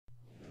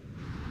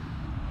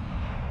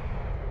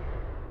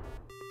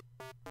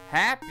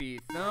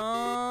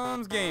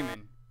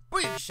HappyThumbsGaming.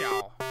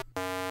 BooYaKaShouw.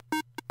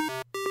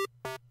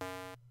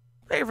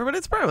 Hey everybody,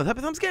 it's Brian with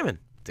HappyThumbsGaming.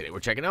 Today we're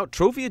checking out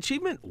Trophy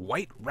Achievement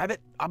White Rabbit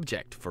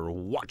Object for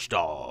Watch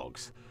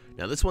Dogs.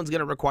 Now this one's going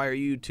to require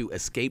you to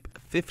escape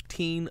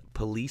 15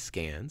 police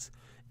scans,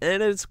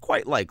 and it's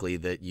quite likely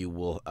that you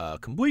will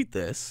complete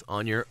this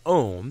on your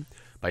own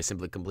by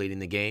simply completing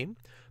the game.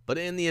 But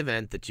in the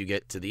event that you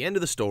get to the end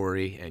of the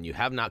story and you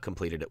have not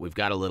completed it, we've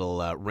got a little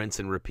rinse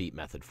and repeat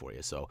method for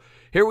you. So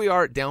here we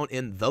are down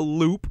in the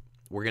loop.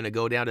 We're going to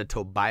go down to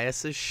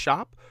Tobias's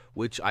shop,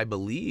 which I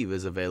believe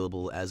is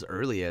available as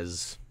early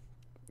as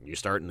you're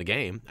starting the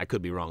game. I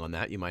could be wrong on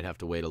that. You might have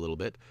to wait a little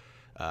bit.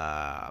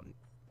 And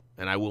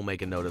I will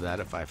make a note of that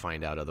if I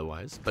find out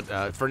otherwise.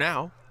 But for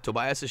now,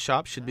 Tobias's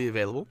shop should be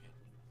available.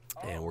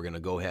 And we're going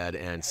to go ahead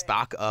and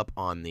stock up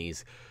on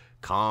these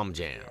comm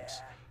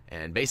jams.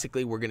 And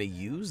basically, we're going to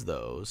use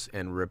those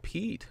and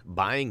repeat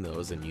buying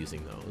those and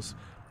using those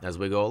as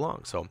we go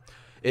along. So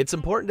it's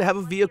important to have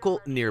a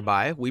vehicle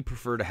nearby. We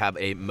prefer to have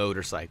a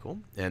motorcycle.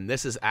 And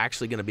this is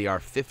actually going to be our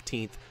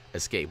 15th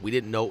escape. We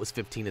didn't know it was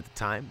 15 at the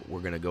time. But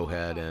we're going to go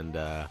ahead and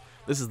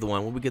this is the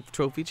one where we get the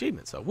trophy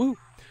achievement. So, woo!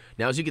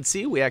 Now, as you can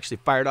see, we actually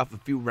fired off a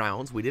few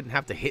rounds. We didn't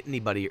have to hit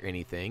anybody or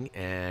anything.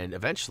 And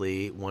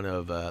eventually, one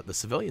of the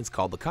civilians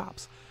called the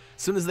cops.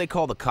 As soon as they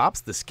call the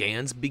cops, the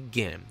scans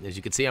begin. As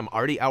you can see, I'm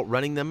already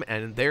outrunning them,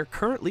 and they're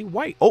currently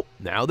white. Oh,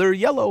 now they're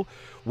yellow.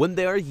 When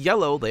they are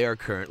yellow, they are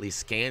currently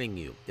scanning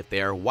you. If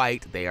they are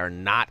white, they are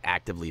not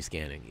actively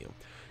scanning you.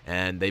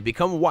 And they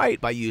become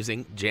white by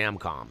using jam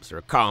comms,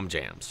 or comm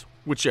jams,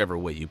 whichever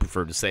way you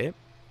prefer to say it.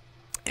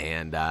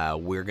 And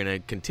we're going to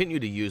continue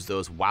to use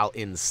those while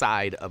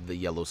inside of the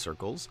yellow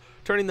circles,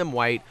 turning them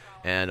white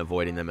and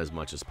avoiding them as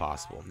much as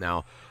possible.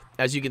 Now,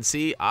 as you can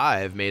see,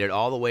 I've made it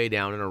all the way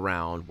down and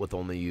around with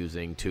only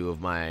using 2 of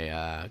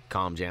my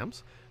comm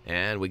jams.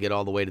 And we get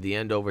all the way to the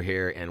end over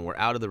here, and we're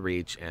out of the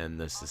reach, and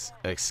this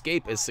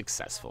escape is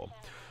successful.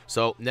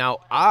 So now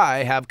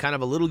I have kind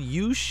of a little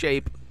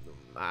U-shape,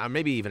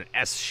 maybe even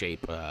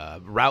S-shape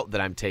route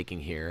that I'm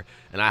taking here.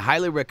 And I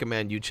highly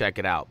recommend you check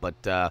it out.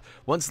 But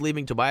once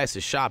leaving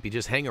Tobias's shop, you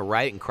just hang a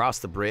right and cross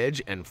the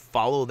bridge and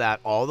follow that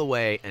all the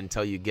way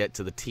until you get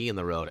to the T in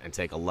the road and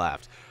take a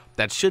left.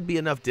 That should be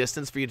enough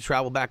distance for you to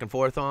travel back and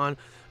forth on,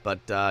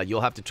 but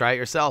you'll have to try it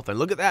yourself. And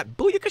look at that,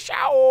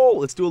 BooYaKaShouw!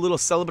 Let's do a little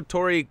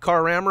celebratory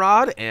car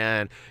ramrod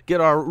and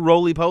get our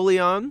roly-poly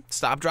on.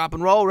 Stop, drop,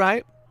 and roll,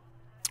 right?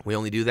 We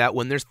only do that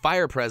when there's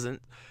fire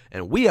present,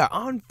 and we are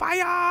on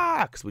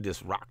fire! Because we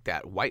just rocked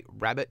that White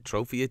Rabbit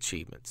Trophy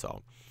Achievement,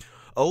 so...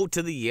 Oh,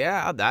 to the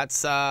yeah,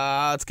 that's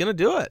it's gonna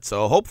do it.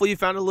 So hopefully you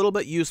found it a little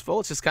bit useful.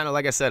 It's just kind of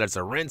like I said, it's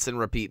a rinse and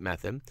repeat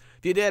method.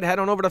 If you did, head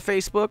on over to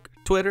Facebook,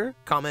 Twitter,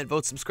 comment,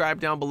 vote,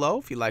 subscribe down below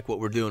if you like what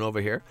we're doing over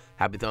here.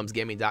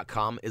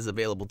 HappyThumbsGaming.com is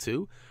available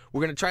too.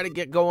 We're gonna try to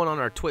get going on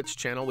our Twitch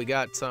channel. We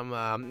got some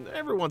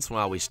every once in a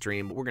while we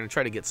stream, but we're gonna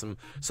try to get some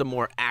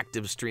more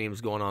active streams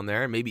going on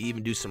there, and maybe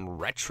even do some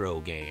retro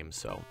games.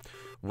 So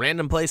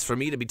random place for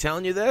me to be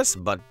telling you this,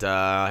 but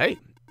hey,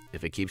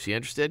 if it keeps you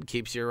interested,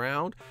 keeps you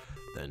around,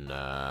 then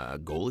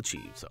goal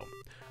achieved. So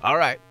all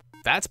right,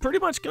 that's pretty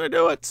much gonna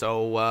do it.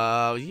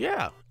 So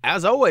yeah,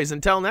 as always,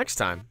 until next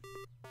time.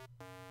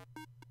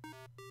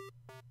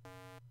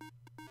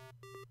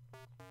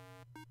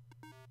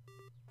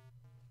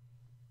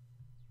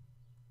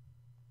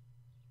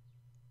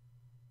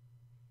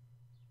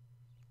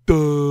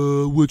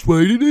 Which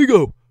way did he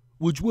go?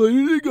 Which way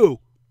did he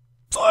go?